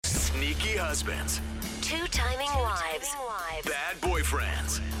Sneaky husbands. Two-timing wives. Bad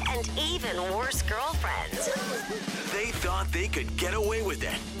boyfriends. And even worse girlfriends. They thought they could get away with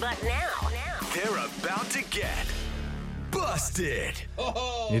it. But now, They're about to get busted.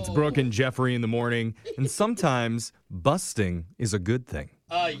 It's Brooke and Jeffrey in the morning, and sometimes busting is a good thing.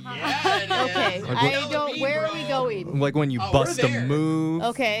 Yeah, it is. Okay, I don't. Where are we going? Like when you bust a there. move,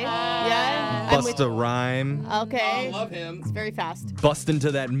 Okay, yeah. I'm bust a rhyme, Okay, I love him. it's very fast. bust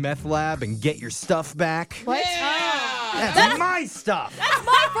into that meth lab and get your stuff back. What? Yeah. That's my stuff. That's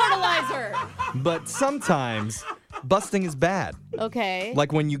my fertilizer. But sometimes busting is bad. Okay.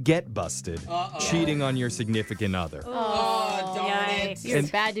 Like when you get busted cheating on your significant other. Oh, darn it. You're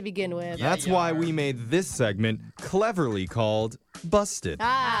And- bad to begin with. That's why we made this segment cleverly called Busted.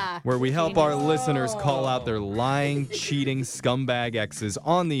 Where we help our listeners call out their lying, cheating scumbag exes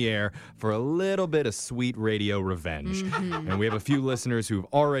on the air for a little bit of sweet radio revenge. And we have a few listeners who've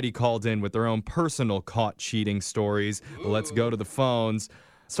already called in with their own personal caught cheating stories. Let's go to the phones.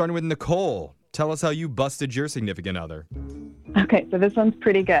 Starting with Nicole. Tell us how you busted your significant other. Okay, so this one's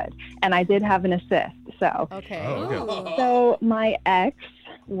pretty good. And I did have an assist. So, Okay. so my ex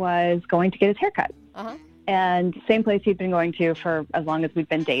was going to get his haircut. Uh-huh. And same place he'd been going to for as long as we've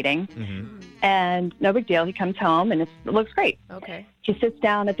been dating. Mm-hmm. And no big deal. He comes home and it looks great. Okay. He sits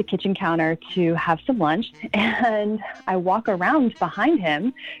down at the kitchen counter to have some lunch. And I walk around behind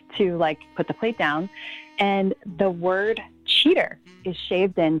him to put the plate down. And the word cheater is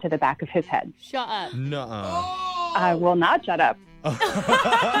shaved into the back of his head. Shut up. Nuh-uh. I will not shut up. No,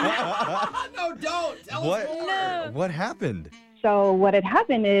 don't. Tell us more. What happened? So what had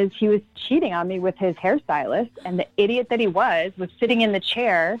happened is he was cheating on me with his hairstylist, and the idiot that he was sitting in the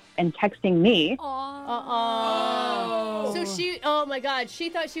chair and texting me. So oh my God, she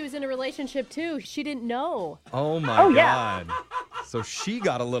thought she was in a relationship too. She didn't know. Oh my yeah. God. So she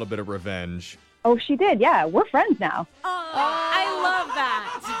got a little bit of revenge. Oh, she did. Yeah, we're friends now. I love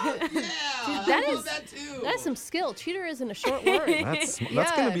that. Yeah, that I is- love that too. That's some skill. Cheater isn't a short word. That's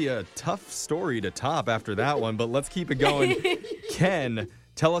going to be a tough story to top after that one, but let's keep it going. Ken,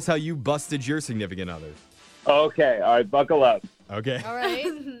 tell us how you busted your significant other. Okay, all right, buckle up. Okay. All right.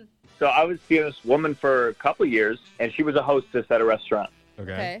 So I was seeing this woman for a couple years, and she was a hostess at a restaurant.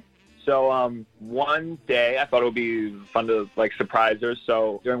 Okay. So one day I thought it would be fun to surprise her.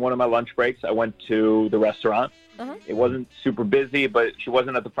 So during one of my lunch breaks, I went to the restaurant. Uh-huh. It wasn't super busy, but she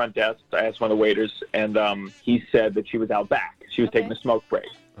wasn't at the front desk. I asked one of the waiters, and he said that she was out back. She was Okay. taking a smoke break.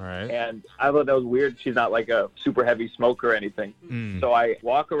 All right. And I thought that was weird. She's not a super heavy smoker or anything. Mm. So I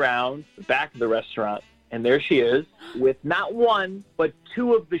walk around the back of the restaurant, and there she is with not one, but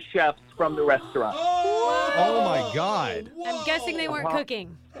two of the chefs from the restaurant. Oh my God. I'm guessing they weren't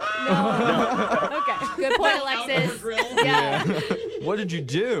cooking. Okay. Good point, Alexis. Yeah. What did you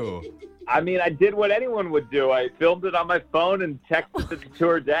do? I mean, I did what anyone would do. I filmed it on my phone and texted it to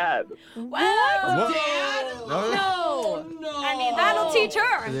her dad. What? Dad? No. No. I mean, that'll teach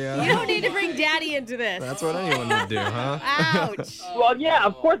her. Yeah. You don't need to bring daddy into this. That's what anyone would do, huh? Ouch. Well, yeah,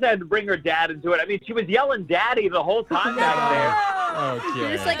 of course I had to bring her dad into it. I mean, she was yelling daddy the whole time back Okay.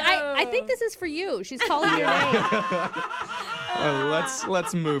 You're just I think this is for you. She's calling your name.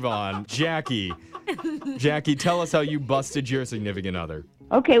 Let's move on. Jackie, tell us how you busted your significant other.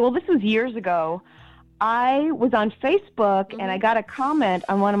 Okay, well, this was years ago. I was on Facebook, and I got a comment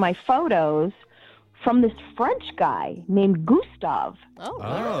on one of my photos from this French guy named Gustave. Oh.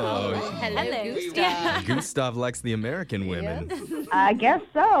 Oh. Hello, Gustav. Gustav likes the American women. I guess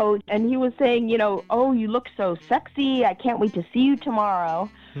so. And he was saying, oh, you look so sexy. I can't wait to see you tomorrow.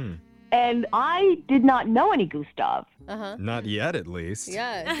 And I did not know any Gustave. Uh-huh. Not yet, at least.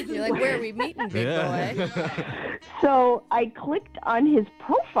 Yeah. You're like, where are we meeting, big boy? So I clicked on his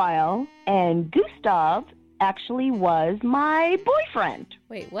profile, and Gustave actually was my boyfriend.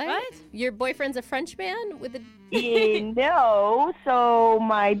 Wait, what? Your boyfriend's a French man with a... No, so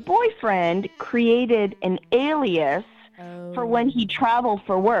my boyfriend created an alias for when he traveled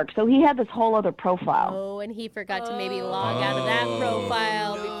for work. So he had this whole other profile. Oh, and he forgot to maybe log out of that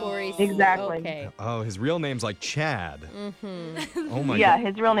profile before he... Exactly. Okay. Oh, his real name's like Chad. Mm-hmm. Oh my Yeah, God.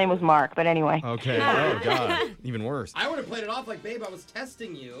 his real name was Mark, but anyway. Okay. Oh God. Even worse. I would have played it off like, babe, I was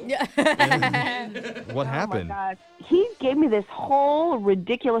testing you. Yeah. What happened? God. He gave me this whole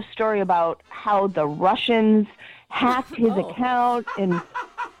ridiculous story about how the Russians hacked his account and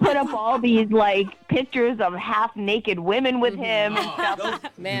put put up all these like pictures of half naked women with him and stuff.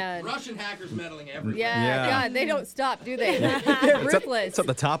 Those Man. Russian hackers meddling everywhere. Yeah, Yeah. God, they don't stop, do they? They're It's ruthless. at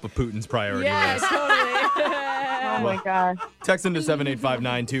the top of Putin's priority Yeah, list. totally. Oh my God. Text into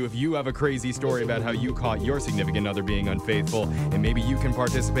 78592 if you have a crazy story about how you caught your significant other being unfaithful, and maybe you can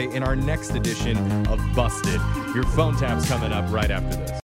participate in our next edition of Busted. Your phone tap's coming up right after this.